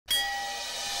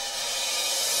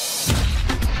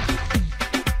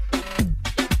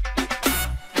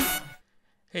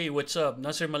Hey, what's up?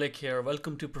 Nasir Malik here.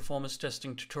 Welcome to Performance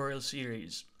Testing Tutorial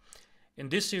Series. In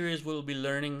this series, we'll be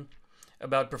learning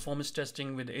about performance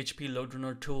testing with HP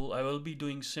LoadRunner tool. I will be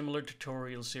doing similar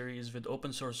tutorial series with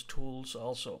open source tools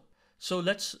also. So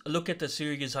let's look at the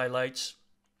series highlights,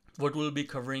 what we'll be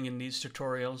covering in these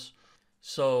tutorials.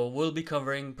 So we'll be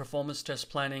covering performance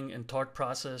test planning and thought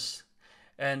process.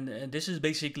 And this is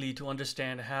basically to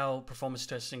understand how performance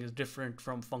testing is different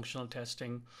from functional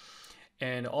testing,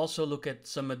 and also look at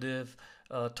some of the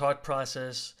thought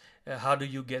process. How do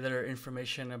you gather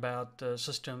information about the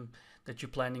system that you're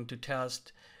planning to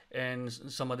test, and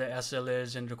some of the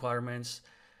SLAs and requirements.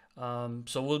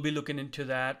 So we'll be looking into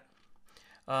that.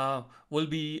 We'll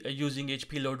be using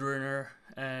HP LoadRunner,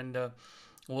 and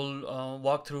we'll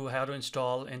walk through how to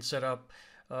install and set up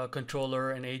controller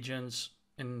and agents,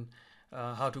 and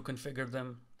how to configure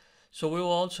them. So we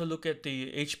will also look at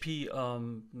the HP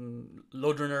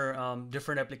LoadRunner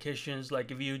different applications like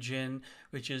ViewGen,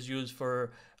 which is used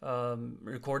for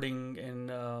recording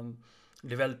and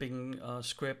developing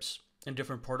scripts and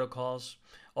different protocols.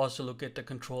 Also look at the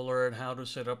controller and how to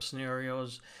set up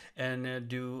scenarios and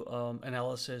do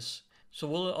analysis. So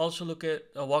we'll also look at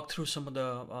walk through some of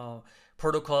the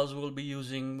protocols we'll be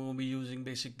using. We'll be using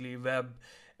basically web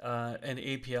and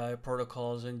API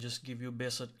protocols, and just give you a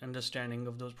basic understanding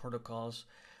of those protocols.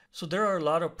 So there are a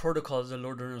lot of protocols that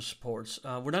LoadRunner supports.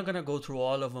 We're not going to go through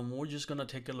all of them. We're just going to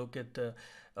take a look at the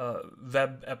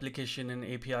web application and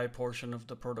API portion of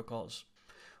the protocols.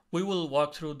 We will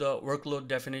walk through the workload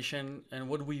definition and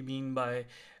what we mean by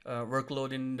workload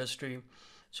in industry.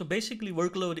 So basically,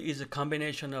 workload is a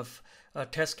combination of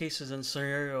test cases and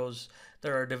scenarios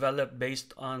that are developed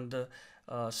based on the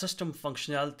system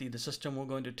functionality, the system we're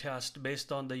going to test,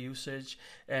 based on the usage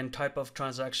and type of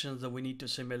transactions that we need to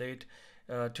simulate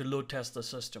to load test the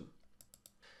system.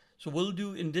 So we'll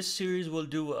do, in this series, we'll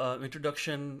do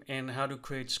introduction and how to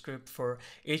create script for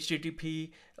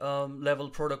HTTP level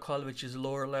protocol, which is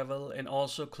lower level, and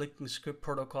also clicking script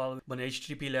protocol. When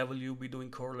HTTP level, you'll be doing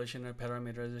correlation and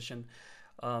parameterization.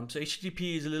 So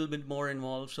HTTP is a little bit more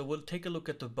involved, so we'll take a look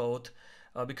at the both.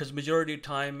 Because majority of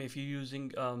time, if you're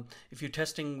using, if you're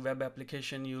testing web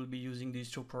application, you'll be using these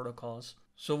two protocols.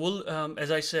 So we'll,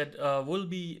 as I said, we'll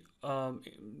be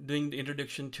doing the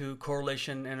introduction to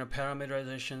correlation and a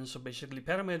parameterization. So basically,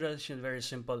 parameterization is very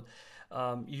simple.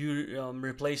 You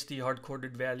replace the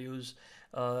hard-coded values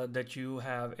that you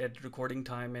have at recording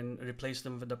time and replace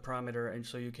them with the parameter, and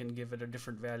so you can give it a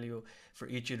different value for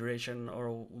each iteration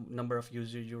or number of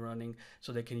users you're running,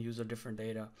 so they can use a different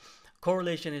data.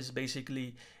 Correlation is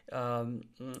basically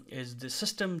is the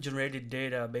system generated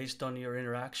data based on your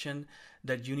interaction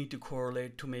that you need to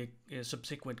correlate to make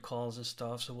subsequent calls and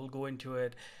stuff. So we'll go into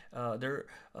it. There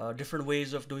are different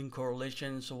ways of doing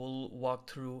correlation, so we'll walk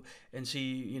through and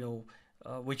see,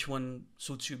 which one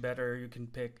suits you better. You can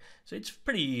pick. So it's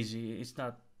pretty easy. It's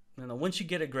not, once you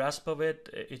get a grasp of it,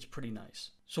 it's pretty nice.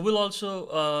 So we'll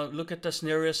also look at the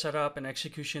scenario setup and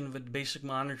execution with basic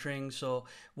monitoring. So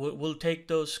we'll take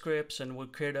those scripts and we'll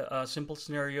create a simple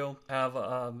scenario, have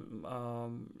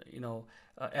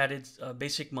added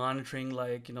basic monitoring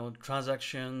like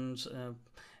transactions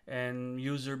and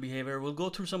user behavior. We'll go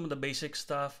through some of the basic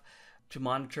stuff to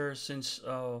monitor, since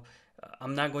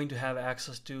I'm not going to have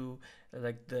access to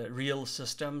like the real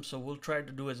system. So we'll try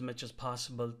to do as much as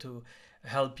possible to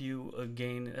help you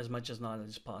gain as much as knowledge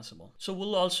as possible. So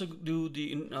we'll also do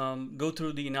the go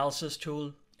through the analysis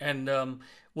tool, and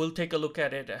we'll take a look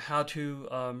at it, how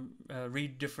to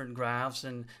read different graphs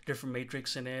and different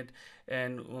matrix in it,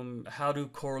 and how to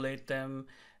correlate them,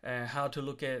 how to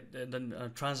look at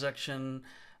the transaction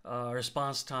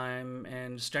response time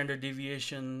and standard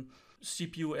deviation,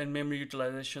 CPU and memory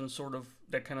utilization, sort of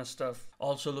that kind of stuff.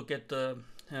 Also look at the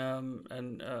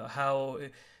how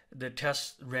the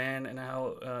test ran, and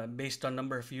how based on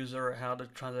number of user, how the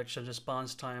transaction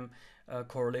response time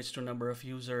correlates to number of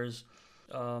users.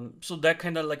 So that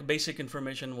kind of like basic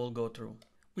information we'll go through.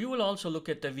 We will also look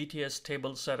at the VTS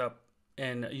table setup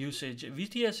and usage.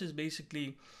 VTS is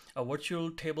basically a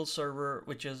virtual table server,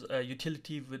 which is a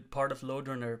utility with part of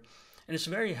LoadRunner. And it's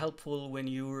very helpful when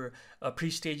you're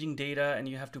pre-staging data and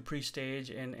you have to pre-stage,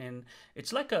 and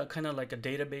it's like a kind of like a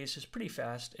database. It's pretty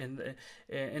fast, and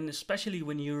especially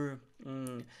when you're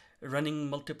running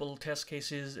multiple test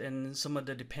cases and some of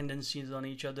the dependencies on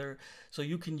each other, so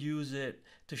you can use it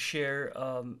to share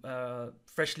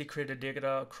freshly created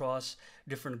data across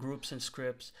different groups and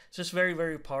scripts. So it's very,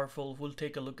 very powerful. We'll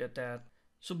take a look at that.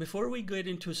 So before we get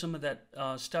into some of that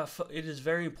stuff, it is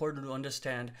very important to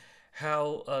understand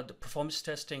how the performance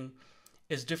testing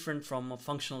is different from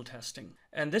functional testing.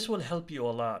 And this will help you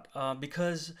a lot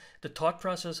because the thought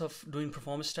process of doing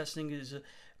performance testing is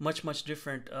much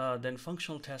different than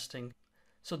functional testing.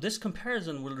 So this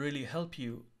comparison will really help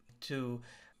you to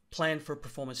plan for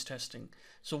performance testing.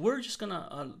 So we're just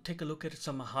gonna take a look at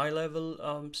some high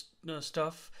level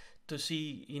stuff to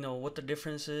see what the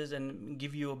difference is and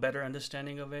give you a better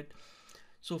understanding of it.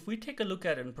 So if we take a look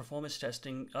at it in performance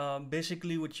testing,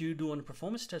 basically what you do on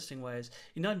performance testing wise,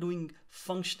 you're not doing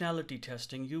functionality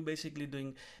testing. You're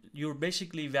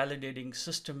basically validating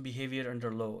system behavior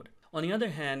under load. On the other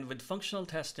hand, with functional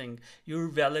testing, you're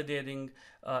validating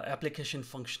application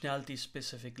functionality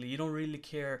specifically. You don't really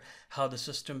care how the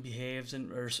system behaves in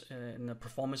the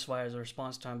performance-wise or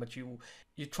response time, but you're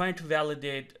trying to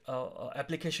validate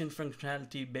application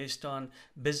functionality based on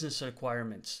business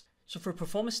requirements. So for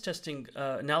performance testing,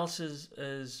 analysis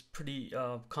is pretty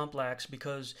complex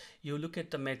because you look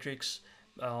at the metrics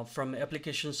from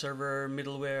application server,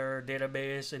 middleware,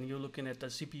 database, and you're looking at the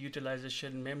CPU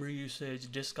utilization, memory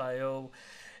usage, disk I/O,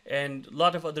 and a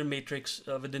lot of other metrics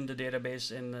within the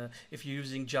database. And if you're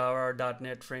using Java or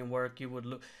 .NET framework, you would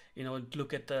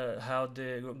look at how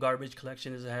the garbage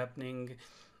collection is happening,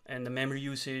 and the memory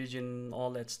usage and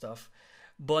all that stuff.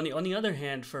 But on the other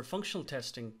hand, for functional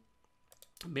testing,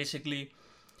 basically,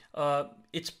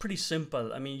 it's pretty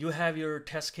simple. I mean, you have your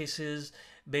test cases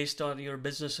based on your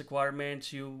business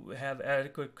requirements. You have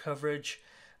adequate coverage,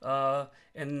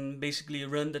 and basically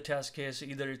run the test case.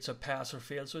 Either it's a pass or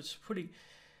fail. So it's pretty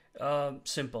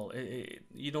simple.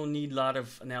 You don't need a lot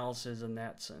of analysis in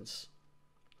that sense.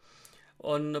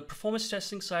 On the performance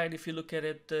testing side, if you look at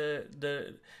it,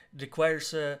 the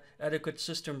requires adequate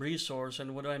system resource.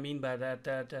 And what do I mean by that?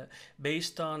 That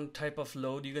based on type of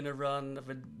load you're going to run,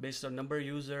 based on number of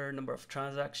user, number of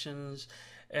transactions,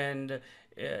 and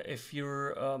if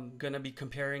you're going to be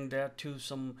comparing that to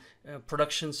some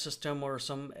production system or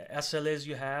some SLAs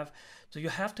you have. So you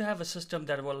have to have a system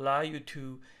that will allow you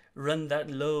to run that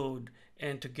load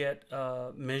and to get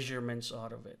measurements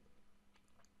out of it.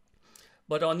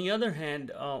 But on the other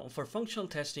hand, for functional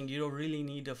testing, you don't really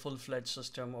need a full-fledged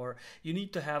system, or you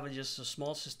need to have just a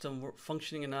small system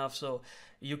functioning enough so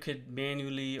you could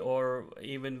manually, or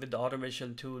even with the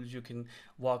automation tools, you can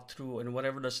walk through, and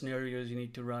whatever the scenarios you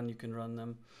need to run, you can run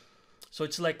them. So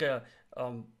it's like a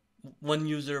one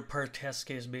user per test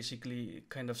case basically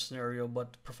kind of scenario,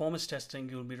 but performance testing,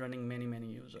 you'll be running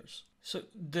many users. So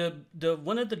the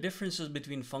one of the differences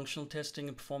between functional testing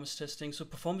and performance testing, so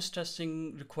performance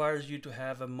testing requires you to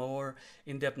have a more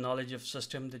in-depth knowledge of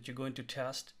system that you're going to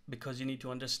test, because you need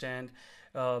to understand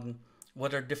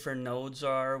what are different nodes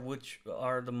are, which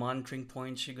are the monitoring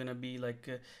points you're going to be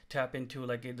tap into,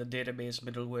 like the database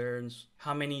middleware, and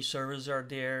how many servers are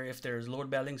there, if there's load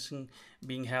balancing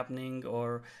being happening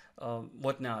or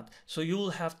whatnot. So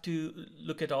you'll have to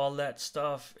look at all that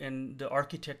stuff in the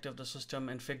architect of the system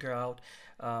and figure out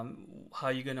how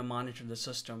you're going to monitor the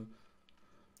system,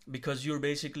 because you're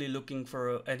basically looking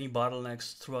for any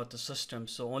bottlenecks throughout the system.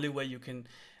 So only way you can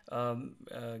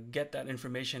get that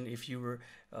information if you were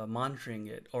monitoring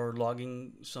it or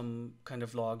logging some kind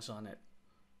of logs on it.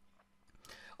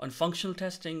 On functional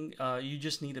testing, you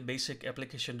just need a basic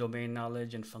application domain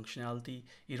knowledge and functionality.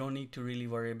 You don't need to really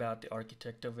worry about the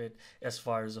architect of it as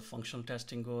far as the functional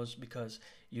testing goes, because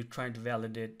you're trying to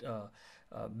validate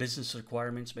business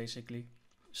requirements basically.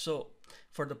 So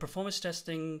for the performance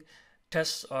testing,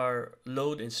 tests are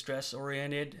load and stress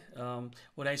oriented.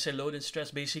 When I say load and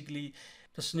stress, basically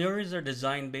the scenarios are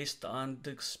designed based on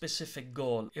the specific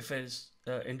goal. If it's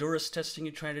endurance testing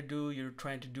you're trying to do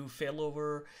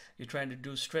failover, you're trying to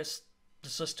do stress the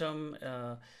system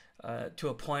to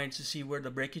a point to see where the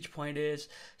breakage point is.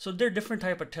 So there are different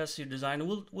type of tests you design.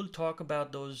 We'll talk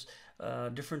about those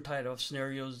different type of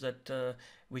scenarios that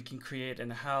we can create,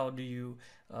 and how do you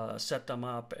set them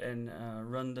up and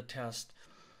run the test.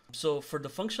 So for the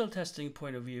functional testing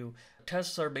point of view,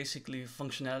 tests are basically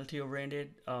functionality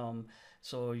oriented.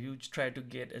 So you try to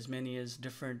get as many as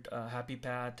different happy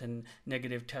path and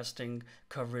negative testing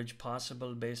coverage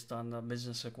possible based on the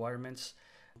business requirements.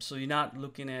 So you're not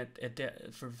looking at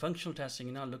that for functional testing.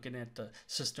 You're not looking at the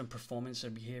system performance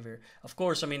or behavior. Of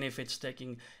course, I mean, if it's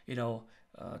taking 2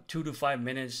 to 5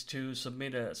 minutes to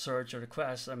submit a search or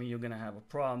request, I mean, you're gonna have a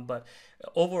problem. But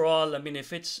overall, I mean,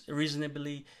 if it's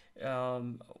reasonably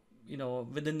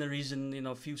within the reason,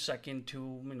 a few seconds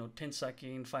to 10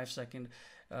 second, 5 second,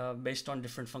 based on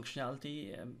different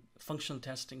functionality, functional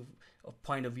testing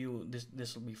point of view,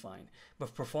 this will be fine.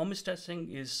 But performance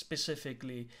testing is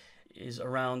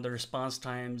around the response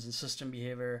times and system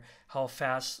behavior, how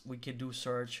fast we could do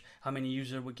search, how many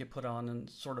users we could put on, and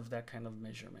sort of that kind of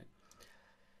measurement.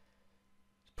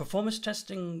 Performance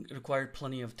testing required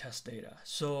plenty of test data.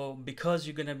 So because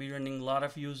you're going to be running a lot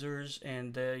of users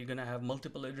and you're going to have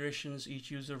multiple iterations, each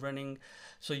user running,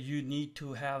 so you need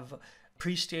to have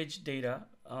pre-staged data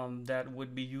that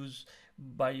would be used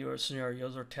by your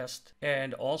scenarios or test.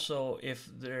 And also if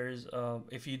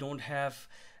you don't have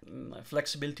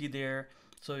flexibility there,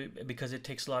 so because it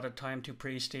takes a lot of time to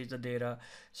pre-stage the data,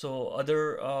 so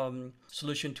other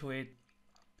solution to it,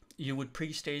 you would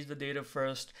pre-stage the data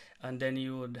first, and then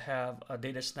you would have a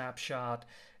data snapshot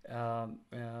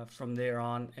from there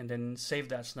on, and then save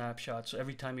that snapshot. So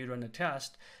every time you run a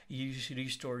test, you should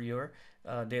restore your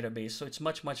database. So it's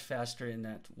much faster in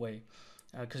that way,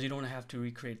 because you don't have to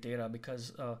recreate data,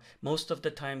 because most of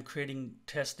the time creating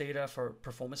test data for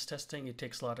performance testing, it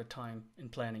takes a lot of time in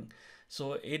planning.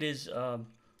 So it is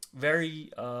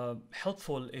very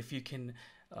helpful if you can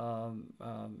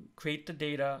create the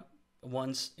data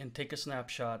once and take a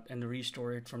snapshot and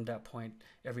restore it from that point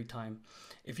every time.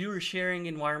 If you were sharing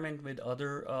environment with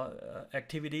other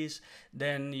activities,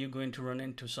 then you're going to run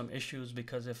into some issues,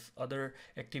 because if other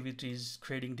activities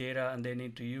creating data and they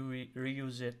need to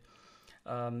reuse it,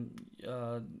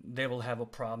 they will have a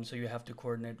problem, so you have to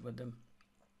coordinate with them.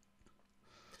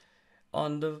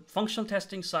 On the functional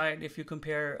testing side, if you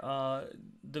compare,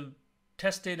 the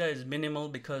test data is minimal,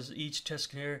 because each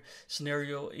test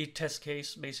scenario, each test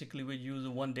case basically will use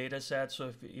one data set.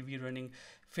 So if you're running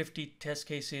 50 test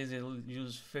cases, it'll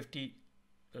use 50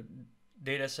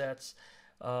 data sets.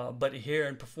 But here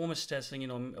in performance testing,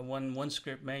 one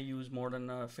script may use more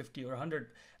than 50 or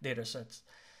 100 data sets.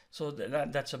 So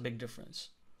that's a big difference.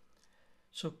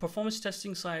 So performance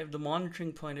testing side, the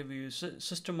monitoring point of view,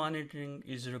 system monitoring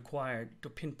is required to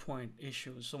pinpoint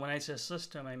issues. So when I say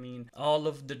system, I mean all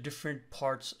of the different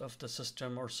parts of the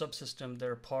system or subsystem that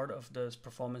are part of this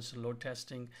performance and load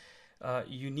testing.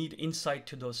 You need insight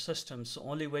to those systems. So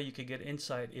only way you can get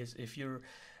insight is if you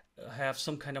have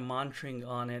some kind of monitoring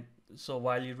on it. So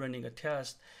while you're running a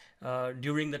test,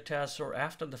 during the test or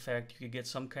after the fact, you could get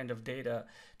some kind of data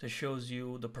that shows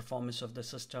you the performance of the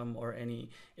system or any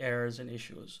errors and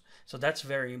issues. So that's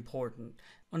very important.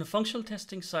 On the functional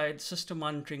testing side, system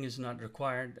monitoring is not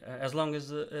required as long as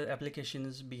the application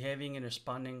is behaving and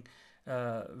responding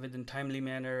within timely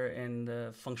manner, and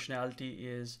the functionality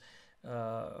is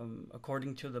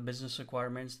according to the business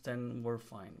requirements, then we're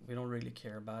fine. We don't really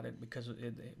care about it, because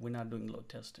we're not doing load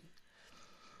testing.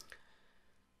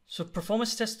 So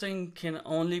performance testing can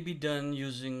only be done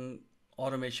using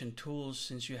automation tools,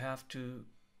 since you have to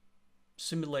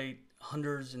simulate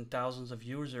hundreds and thousands of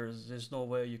users. There's no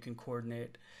way you can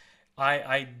coordinate.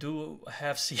 I do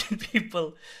have seen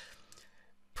people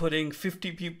putting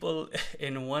 50 people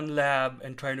in one lab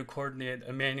and trying to coordinate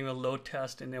a manual load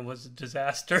test, and it was a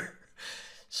disaster.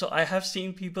 So I have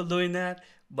seen people doing that,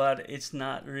 but it's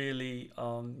not really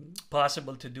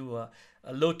possible to do a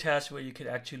load test where you could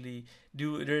actually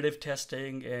do iterative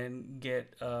testing and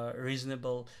get a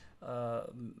reasonable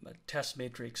test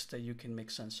matrix that you can make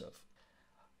sense of.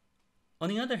 On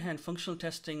the other hand, functional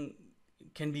testing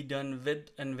can be done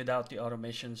with and without the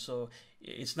automation. So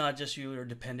it's not just you're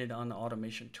dependent on the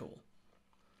automation tool.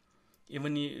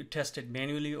 Even you test it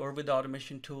manually or with the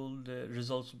automation tool, the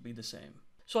results will be the same.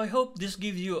 So I hope this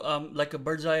gives you like a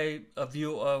bird's eye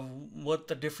view of what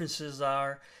the differences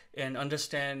are, and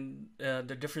understand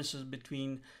the differences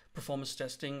between performance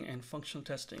testing and functional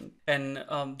testing. And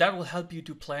that will help you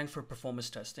to plan for performance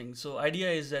testing. So idea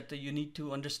is that you need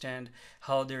to understand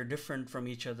how they're different from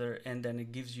each other, and then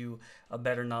it gives you a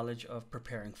better knowledge of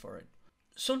preparing for it.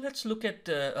 So let's look at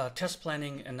test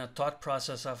planning and the thought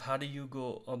process of how do you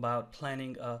go about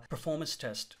planning a performance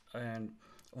test, and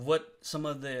what some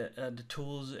of the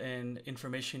tools and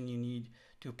information you need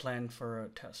to plan for a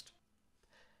test.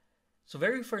 So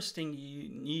very first thing you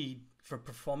need for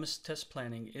performance test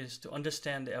planning is to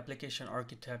understand the application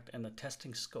architect and the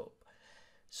testing scope.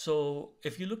 So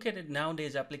if you look at it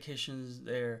nowadays, applications,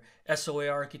 they're SOA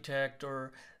architect,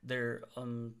 or they're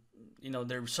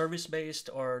they're service-based,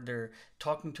 or they're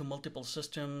talking to multiple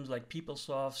systems like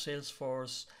PeopleSoft,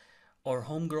 Salesforce, or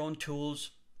homegrown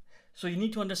tools. So you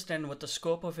need to understand what the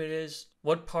scope of it is,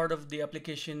 what part of the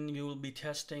application you will be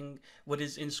testing, what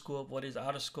is in scope, what is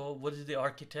out of scope, what is the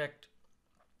architect,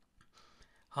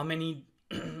 how many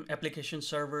application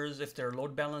servers, if they're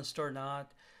load balanced or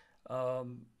not, how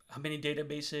many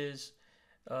databases,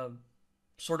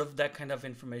 sort of that kind of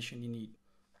information you need.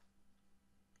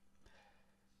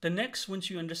 The next, once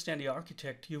you understand the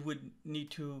architect, you would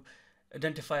need to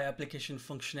identify application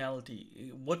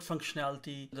functionality. What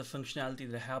functionality, the functionality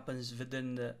that happens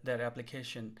within that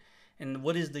application, and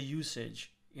what is the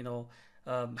usage?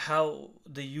 how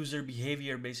the user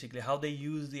behavior, basically how they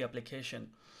use the application.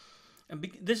 And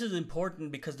this is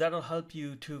important because that'll help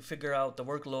you to figure out the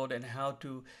workload and how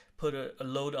to put a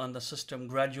load on the system,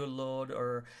 gradual load,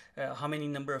 or how many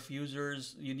number of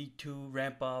users you need to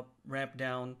ramp up, ramp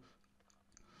down,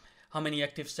 how many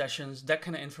active sessions, that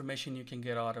kind of information you can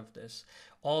get out of this.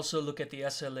 Also look at the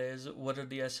SLAs. What are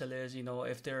the SLAs?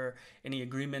 If there are any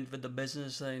agreement with the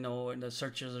business, and the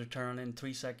searches return in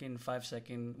 3 second, 5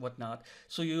 second, whatnot.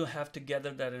 So you have to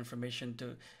gather that information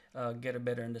to get a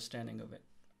better understanding of it.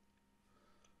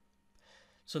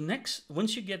 So next,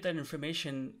 once you get that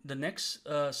information, the next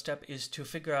step is to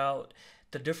figure out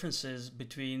the differences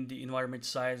between the environment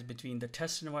size between the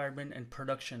test environment and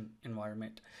production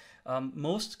environment.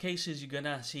 Most cases you're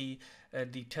gonna see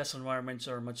the test environments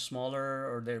are much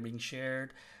smaller or they're being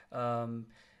shared.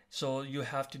 So you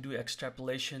have to do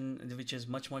extrapolation, which is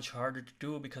much harder to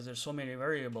do because there's so many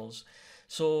variables.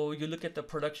 So you look at the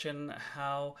production,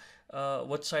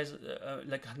 what size,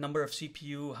 like number of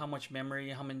CPU, how much memory,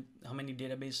 how many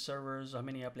database servers, how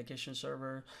many application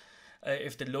servers,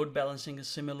 if the load balancing is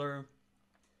similar,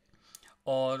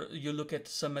 or you look at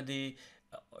some of the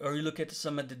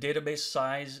database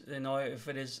size. If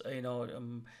it is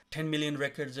 10 million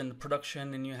records in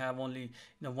production and you have only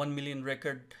 1 million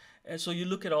record. And so you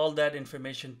look at all that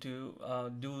information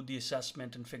to do the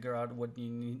assessment and figure out what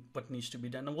needs to be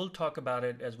done. And we'll talk about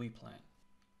it as we plan.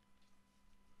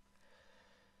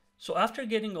 So after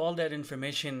getting all that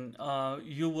information,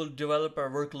 you will develop a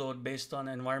workload based on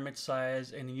environment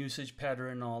size and usage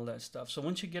pattern and all that stuff. So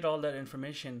once you get all that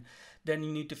information, then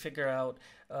you need to figure out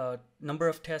number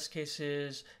of test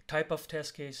cases, type of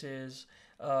test cases,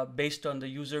 based on the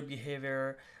user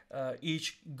behavior.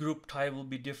 Each group type will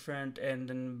be different, and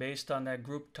then based on that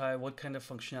group type, what kind of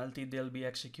functionality they'll be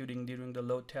executing during the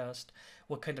load test,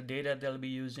 what kind of data they'll be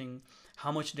using,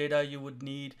 how much data you would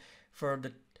need for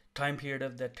the time period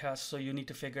of the test. So you need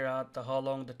to figure out how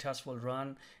long the test will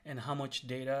run and how much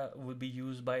data will be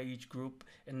used by each group,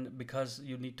 and because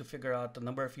you need to figure out the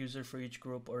number of users for each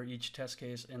group or each test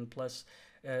case, and plus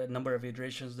number of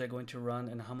iterations they're going to run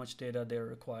and how much data they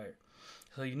require.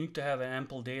 So you need to have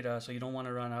ample data, so you don't want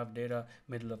to run out of data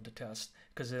middle of the test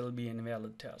because it'll be an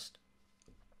invalid test.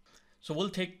 So we'll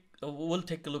take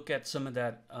a look at some of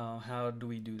that. How do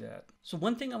we do that? So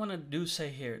one thing I want to say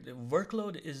here, the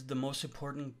workload is the most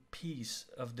important piece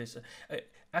of this.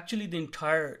 Actually,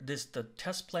 the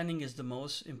test planning is the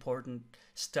most important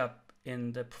step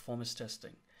in the performance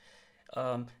testing.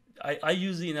 I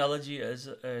use the analogy as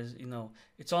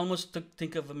it's almost to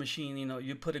think of a machine.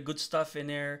 You put a good stuff in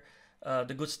there,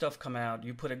 the good stuff come out.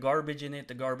 You put a garbage in it,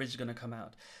 the garbage is going to come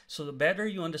out. So the better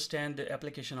you understand the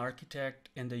application architect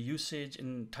and the usage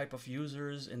and type of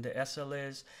users and the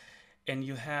SLAs, and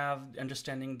you have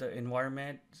understanding the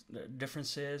environment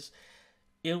differences,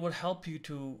 it will help you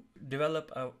to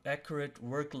develop an accurate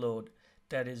workload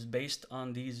that is based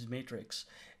on these metrics,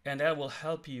 and that will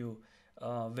help you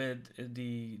with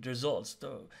the results.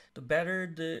 The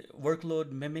better the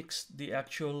workload mimics the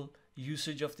actual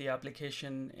usage of the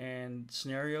application and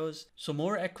scenarios, so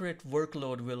more accurate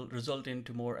workload will result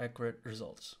into more accurate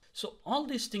results. So all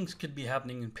these things could be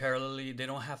happening in parallelly. They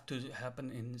don't have to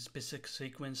happen in specific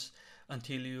sequence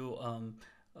until you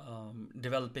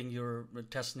developing your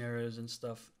test scenarios and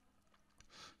stuff.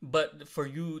 But for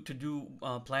you to do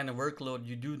plan a workload,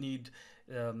 you do need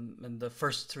the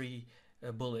first three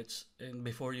bullets and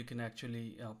before you can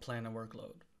actually plan a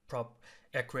workload,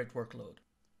 accurate workload.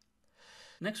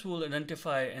 Next, we'll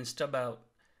identify and stub out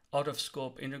of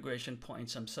scope integration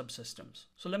points and subsystems.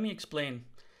 So let me explain.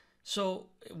 So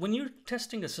when you're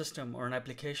testing a system or an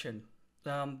application,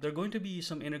 there are going to be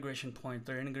some integration points.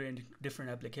 They're integrating different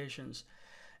applications,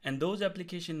 and those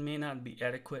applications may not be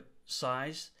adequate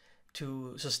size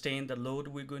to sustain the load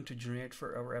we're going to generate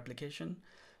for our application.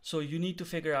 So you need to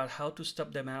figure out how to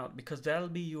stub them out, because that'll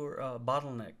be your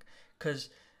bottleneck. Because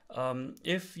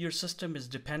if your system is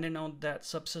dependent on that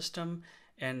subsystem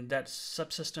and that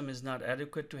subsystem is not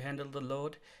adequate to handle the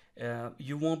load,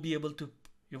 you won't be able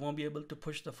to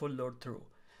push the full load through,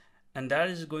 and that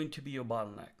is going to be your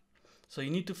bottleneck. So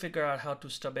you need to figure out how to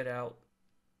stub it out.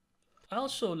 I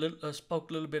also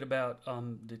spoke a little bit about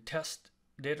the test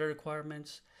data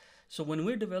requirements. So when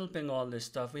we're developing all this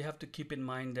stuff, we have to keep in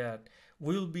mind that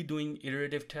we'll be doing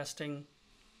iterative testing.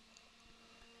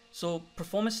 So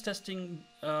performance testing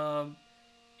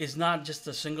is not just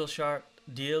a single shot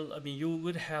deal. I mean, you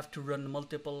would have to run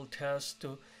multiple tests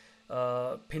to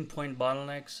pinpoint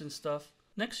bottlenecks and stuff.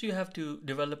 Next, you have to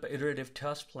develop an iterative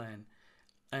test plan.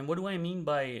 And what do I mean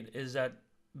by it is that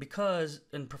because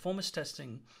in performance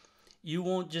testing, you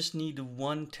won't just need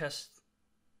one test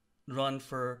run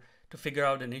to figure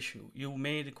out an issue. You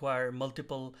may require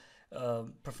multiple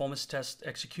performance test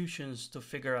executions to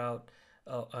figure out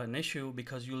an issue,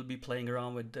 because you'll be playing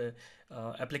around with the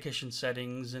application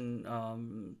settings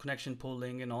and connection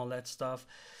pooling and all that stuff.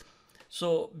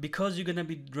 So because you're going to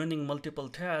be running multiple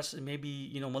tests,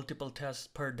 maybe multiple tests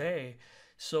per day.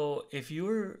 So if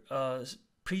you're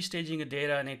pre-staging a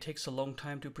data and it takes a long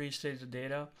time to pre-stage the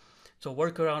data, so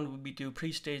workaround would be to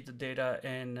pre-stage the data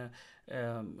and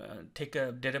take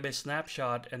a database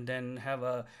snapshot and then have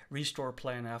a restore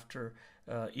plan after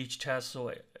each test.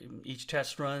 So each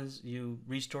test runs, you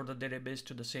restore the database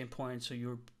to the same point, so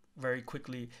you're very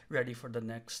quickly ready for the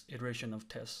next iteration of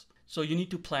tests. So you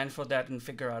need to plan for that and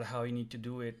figure out how you need to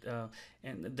do it.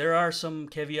 And there are some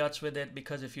caveats with it,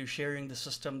 because if you're sharing the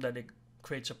system, that it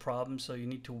creates a problem. So you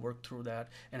need to work through that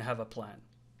and have a plan.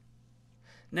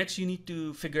 Next, you need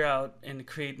to figure out and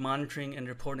create monitoring and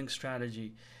reporting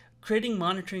strategy. Creating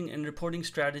monitoring and reporting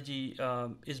strategy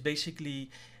is basically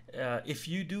if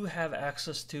you do have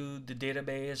access to the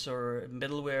database or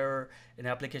middleware, an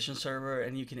application server,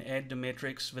 and you can add the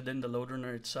metrics within the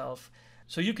LoadRunner itself.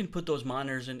 So you can put those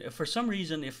monitors in. If for some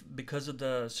reason, if because of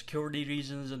the security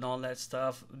reasons and all that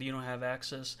stuff, you don't have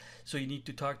access, so you need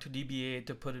to talk to DBA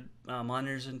to put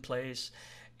monitors in place,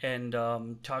 and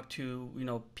talk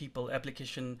to people,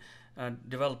 application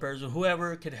developers, or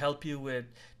whoever could help you with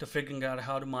to figuring out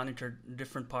how to monitor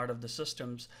different part of the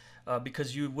systems,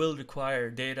 because you will require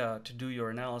data to do your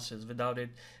analysis. Without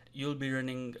it, you'll be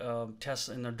running tests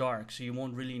in the dark, so you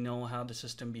won't really know how the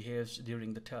system behaves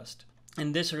during the test.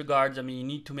 In this regards, I mean, you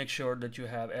need to make sure that you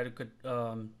have adequate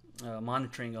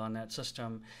monitoring on that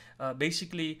system.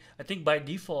 Basically, I think by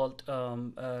default,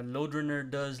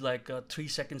 LoadRunner does like a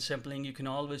 3-second sampling. You can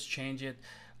always change it.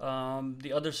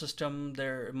 The other system,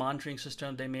 their monitoring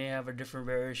system, they may have a different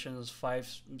variations,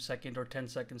 5-second or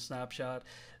 10-second snapshot.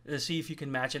 See if you can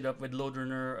match it up with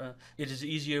LoadRunner. It is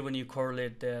easier when you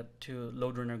correlate that to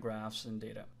LoadRunner graphs and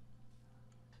data.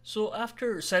 So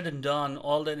after said and done,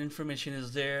 all that information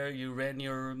is there. You ran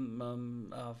your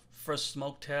first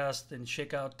smoke test and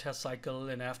shakeout test cycle,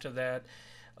 and after that,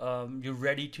 you're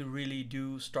ready to really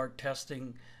start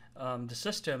testing the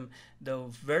system.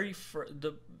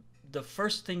 The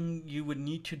first thing you would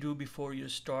need to do before you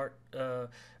start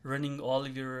running all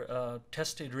of your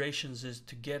test iterations is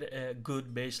to get a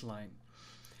good baseline.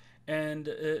 And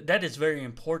that is very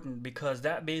important, because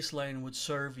that baseline would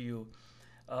serve you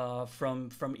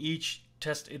from each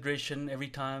test iteration. Every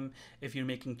time if you're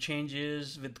making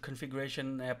changes with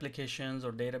configuration, applications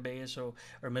or database or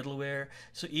middleware,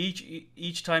 so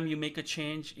each time you make a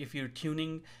change, if you're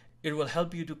tuning, it will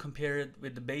help you to compare it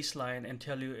with the baseline and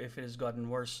tell you if it has gotten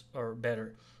worse or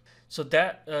better. So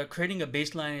that creating a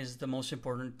baseline is the most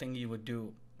important thing you would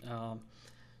do.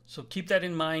 So keep that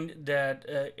in mind, that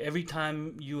every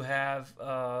time you have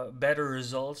better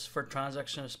results for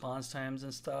transaction response times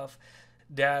and stuff,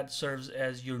 that serves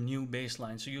as your new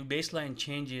baseline. So your baseline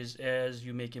changes as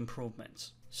you make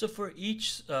improvements. So for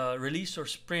each release or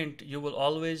sprint, you will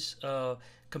always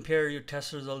compare your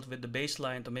test results with the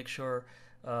baseline to make sure,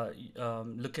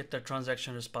 look at the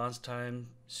transaction response time,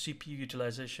 CPU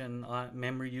utilization,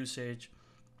 memory usage,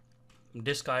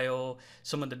 disk I/O,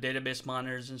 some of the database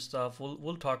monitors and stuff.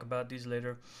 We'll talk about these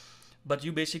later. But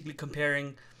you basically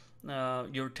comparing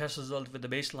your test result with the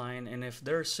baseline, and if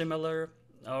they're similar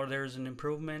or there's an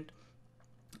improvement,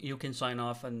 you can sign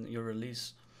off on your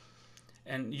release.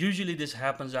 And usually this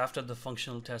happens after the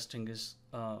functional testing is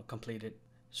completed.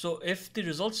 So if the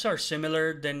results are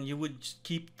similar, then you would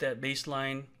keep that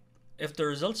baseline. If the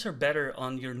results are better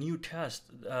on your new test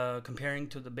comparing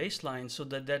to the baseline, so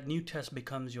that new test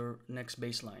becomes your next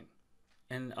baseline.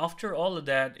 And after all of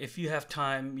that, if you have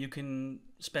time, you can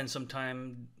spend some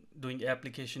time doing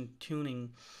application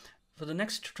tuning. For the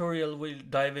next tutorial, we'll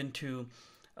dive into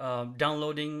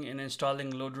downloading and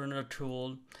installing LoadRunner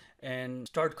tool and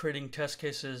start creating test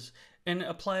cases and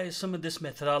apply some of this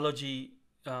methodology,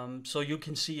 so you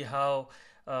can see how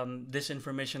this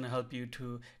information will help you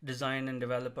to design and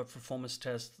develop a performance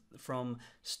test from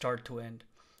start to end.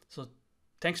 So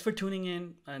thanks for tuning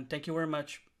in, and thank you very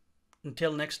much.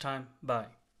 Until next time,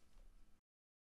 bye.